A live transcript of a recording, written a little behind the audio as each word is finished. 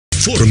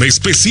informe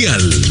especial.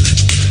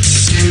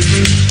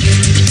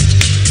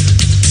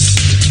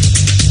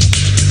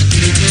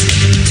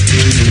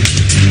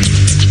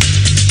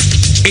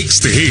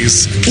 Este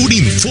es un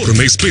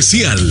informe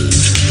especial.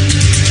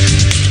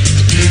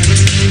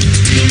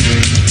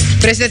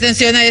 Preste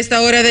atención a esta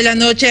hora de la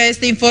noche a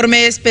este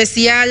informe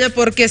especial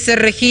porque se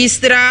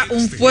registra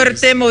un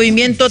fuerte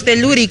movimiento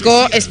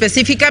telúrico,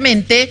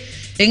 específicamente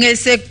en el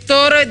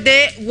sector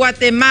de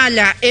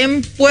Guatemala,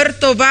 en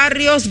Puerto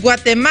Barrios,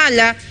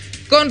 Guatemala,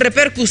 con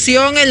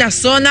repercusión en la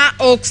zona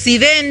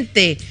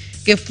occidente,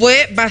 que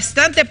fue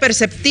bastante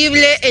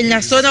perceptible en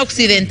la zona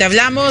occidente.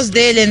 Hablamos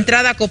de la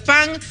entrada a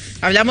Copán,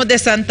 hablamos de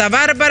Santa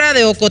Bárbara,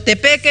 de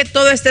Ocotepeque,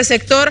 todo este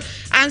sector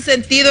han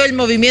sentido el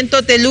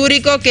movimiento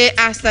telúrico que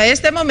hasta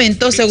este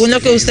momento, según lo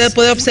que usted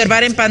puede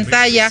observar en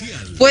pantalla,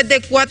 fue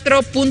de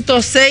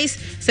 4.6,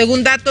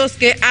 según datos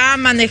que ha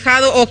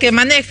manejado o que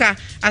maneja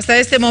hasta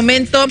este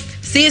momento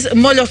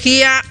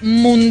Sismología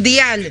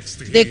Mundial.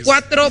 De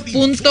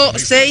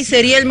 4.6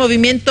 sería el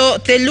movimiento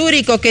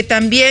telúrico, que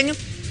también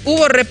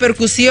hubo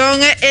repercusión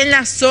en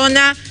la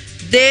zona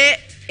de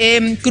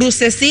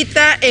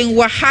Crucecita en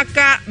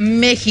Oaxaca,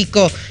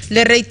 México.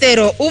 Le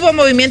reitero, hubo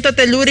movimiento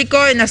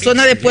telúrico en la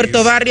zona de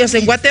Puerto Barrios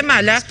en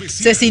Guatemala,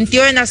 se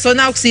sintió en la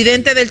zona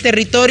occidente del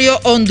territorio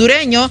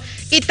hondureño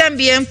y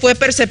también fue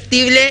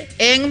perceptible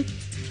en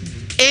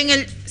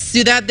el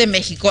Ciudad de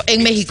México,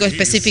 en México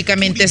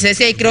específicamente,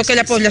 Cecia, y creo que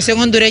la población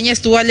hondureña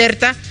estuvo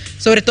alerta,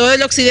 sobre todo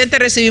del occidente.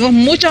 Recibimos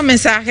muchos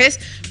mensajes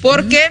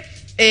porque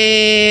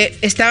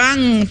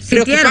estaban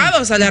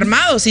preocupados,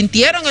 alarmados,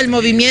 sintieron el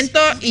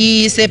movimiento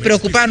y se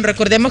preocuparon.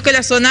 Recordemos que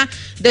la zona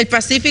del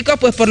Pacífico,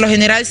 pues por lo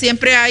general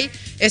siempre hay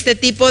este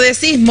tipo de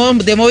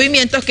sismos, de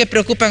movimientos que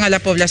preocupan a la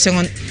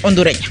población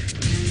hondureña.